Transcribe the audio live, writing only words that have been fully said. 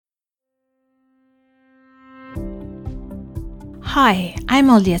Hi, I'm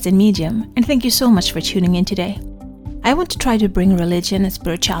LDS in Medium, and thank you so much for tuning in today. I want to try to bring religion and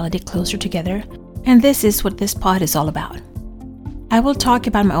spirituality closer together, and this is what this pod is all about. I will talk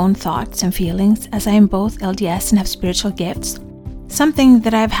about my own thoughts and feelings as I am both LDS and have spiritual gifts, something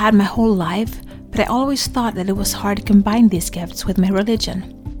that I've had my whole life, but I always thought that it was hard to combine these gifts with my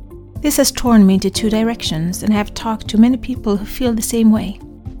religion. This has torn me into two directions, and I have talked to many people who feel the same way.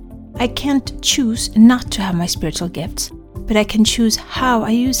 I can't choose not to have my spiritual gifts, but I can choose how I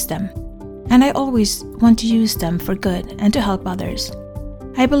use them. And I always want to use them for good and to help others.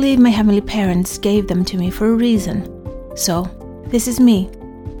 I believe my heavenly parents gave them to me for a reason. So, this is me.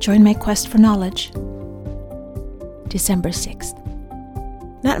 Join my quest for knowledge. December 6th.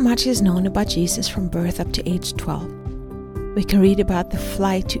 Not much is known about Jesus from birth up to age 12. We can read about the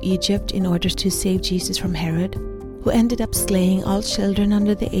flight to Egypt in order to save Jesus from Herod, who ended up slaying all children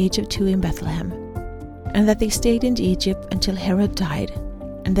under the age of 2 in Bethlehem, and that they stayed in Egypt until Herod died,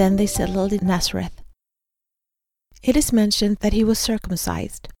 and then they settled in Nazareth. It is mentioned that he was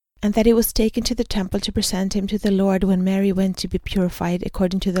circumcised, and that he was taken to the temple to present him to the Lord when Mary went to be purified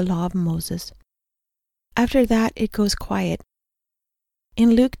according to the law of Moses. After that it goes quiet.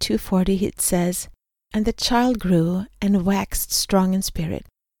 In Luke 2:40 it says, "And the child grew and waxed strong in spirit,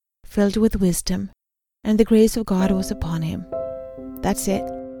 filled with wisdom, and the grace of God was upon him." That's it.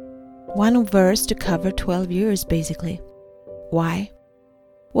 One verse to cover 12 years, basically. Why?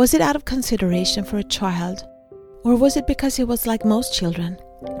 Was it out of consideration for a child, or was it because he was like most children,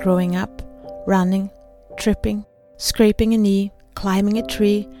 growing up, running, tripping, scraping a knee, climbing a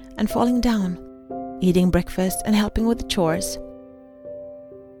tree, and falling down, eating breakfast and helping with the chores?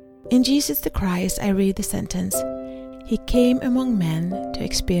 In Jesus the Christ, I read the sentence, "He came among men to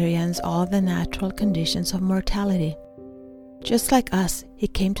experience all the natural conditions of mortality." Just like us, he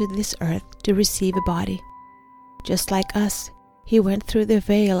came to this earth to receive a body. Just like us, he went through the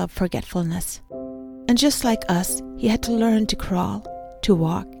veil of forgetfulness. And just like us, he had to learn to crawl, to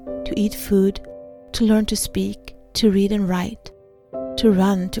walk, to eat food, to learn to speak, to read and write, to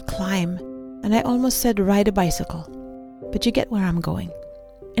run, to climb, and I almost said ride a bicycle. But you get where I'm going.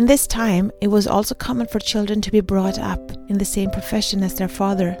 In this time, it was also common for children to be brought up in the same profession as their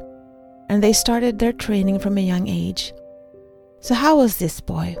father, and they started their training from a young age. So how was this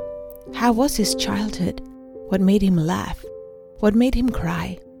boy? How was his childhood? What made him laugh? What made him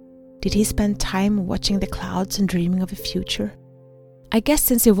cry? Did he spend time watching the clouds and dreaming of a future? I guess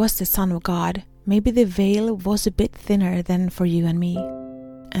since he was the Son of God, maybe the veil was a bit thinner than for you and me.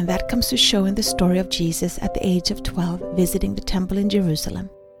 And that comes to show in the story of Jesus at the age of 12 visiting the temple in Jerusalem.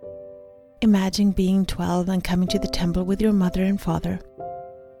 Imagine being 12 and coming to the temple with your mother and father.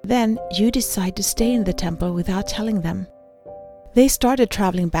 Then you decide to stay in the temple without telling them. They started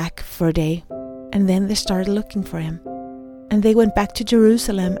traveling back for a day, and then they started looking for him. And they went back to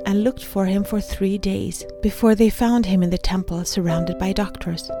Jerusalem and looked for him for 3 days before they found him in the temple surrounded by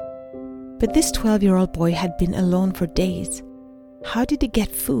doctors. But this 12-year-old boy had been alone for days. How did he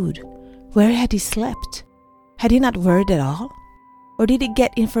get food? Where had he slept? Had he not worried at all? Or did he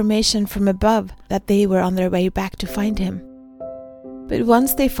get information from above that they were on their way back to find him? But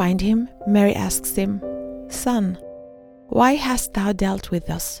once they find him, Mary asks him, "Son, why hast thou dealt with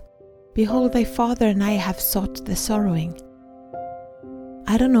us? Behold, thy father and I have sought the sorrowing."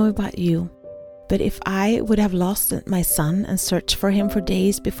 I don't know about you, but if I would have lost my son and searched for him for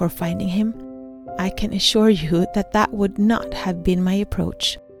days before finding him, I can assure you that that would not have been my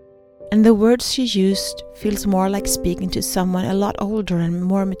approach. And the words she used feels more like speaking to someone a lot older and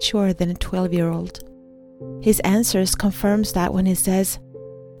more mature than a 12-year-old. His answers confirms that when he says,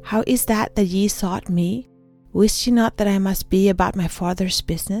 "How is that ye sought me? Wist ye not that I must be about my father's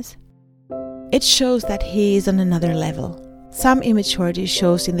business?" It shows that he is on another level. Some immaturity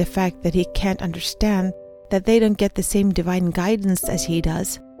shows in the fact that he can't understand that they don't get the same divine guidance as he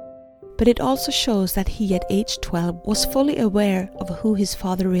does. But it also shows that he at age 12 was fully aware of who his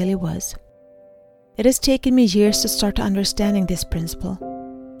father really was. It has taken me years to start understanding this principle,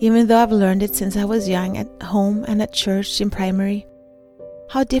 even though I've learned it since I was young at home and at church in primary.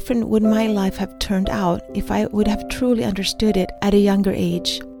 How different would my life have turned out if I would have truly understood it at a younger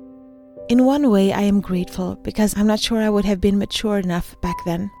age? In one way, I am grateful because I'm not sure I would have been mature enough back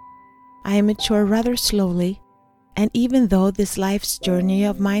then. I am mature rather slowly, and even though this life's journey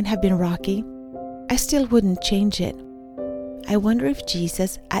of mine have been rocky, I still wouldn't change it. I wonder if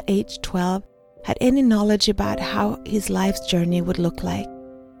Jesus at age 12 had any knowledge about how his life's journey would look like,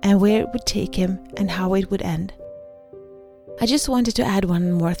 and where it would take him and how it would end. I just wanted to add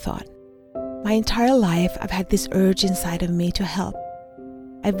one more thought. My entire life, I've had this urge inside of me to help.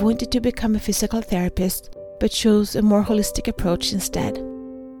 I've wanted to become a physical therapist, but chose a more holistic approach instead.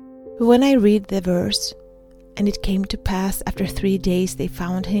 But when I read the verse, "And it came to pass after 3 days they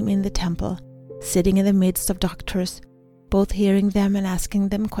found him in the temple, sitting in the midst of doctors, both hearing them and asking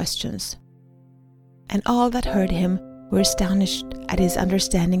them questions. And all that heard him were astonished at his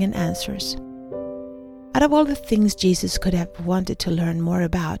understanding and answers." Out of all the things Jesus could have wanted to learn more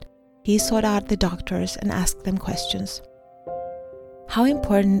about, he sought out the doctors and asked them questions. How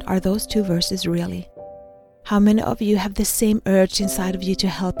important are those 2 verses really? How many of you have the same urge inside of you to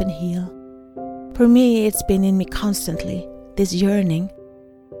help and heal? For me, it's been in me constantly, this yearning.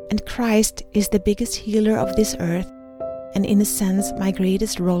 And Christ is the biggest healer of this earth, and in a sense, my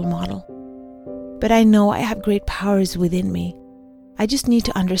greatest role model. But I know I have great powers within me. I just need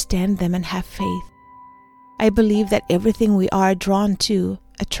to understand them and have faith. I believe that everything we are drawn to,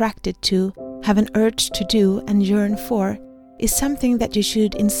 attracted to, have an urge to do and yearn for, is something that you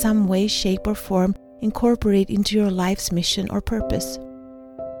should in some way, shape or form incorporate into your life's mission or purpose.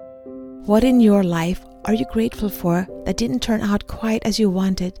 What in your life are you grateful for that didn't turn out quite as you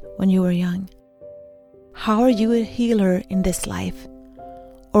wanted when you were young? How are you a healer in this life?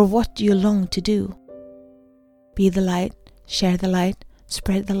 Or what do you long to do? Be the light, share the light,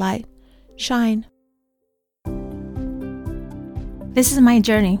 spread the light, shine. This is my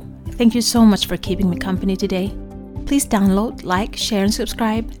journey. Thank you so much for keeping me company today. Please download, like, share and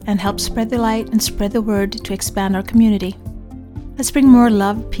subscribe and help spread the light and spread the word to expand our community. Let's bring more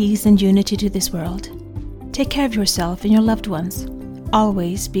love, peace and unity to this world. Take care of yourself and your loved ones.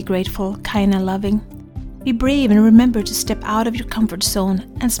 Always be grateful, kind and loving. Be brave and remember to step out of your comfort zone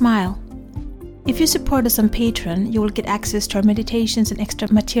and smile. If you support us on Patreon, you will get access to our meditations and extra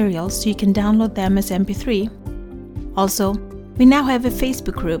materials so you can download them as MP3. Also, we now have a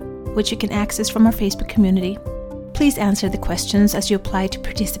Facebook group, which you can access from our Facebook community. Please answer the questions as you apply to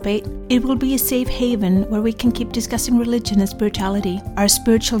participate. It will be a safe haven where we can keep discussing religion and spirituality, our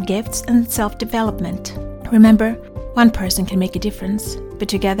spiritual gifts and self-development. Remember, one person can make a difference, but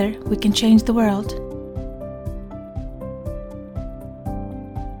together we can change the world.